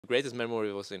greatest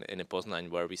memory was in Poznan,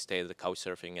 where we stayed at the couch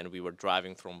surfing, and we were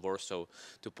driving from Warsaw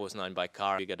to Poznan by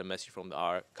car. We get a message from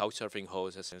our couch surfing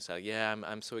host and said, "Yeah,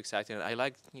 I'm so excited. I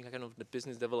like, you know, kind of the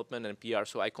business development and PR."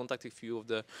 So I contacted a few of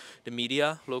the media,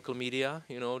 local media,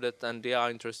 you know, that, and they are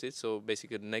interested. So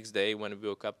basically, the next day when we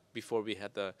woke up, before we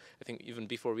had the, I think even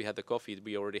before we had the coffee,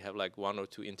 we already have like 1 or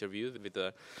 2 interviews with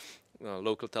the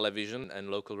local television and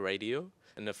local radio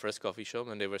in the first coffee shop,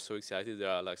 and they were so excited. They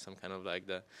are like some kind of like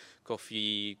the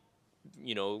coffee,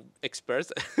 you know,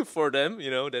 experts for them,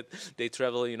 you know, that they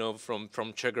travel, you know,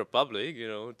 from Czech Republic, you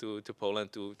know, to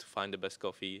Poland to find the best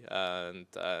coffee, and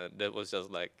that was just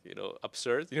like, you know,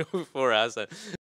 absurd, you know, for us.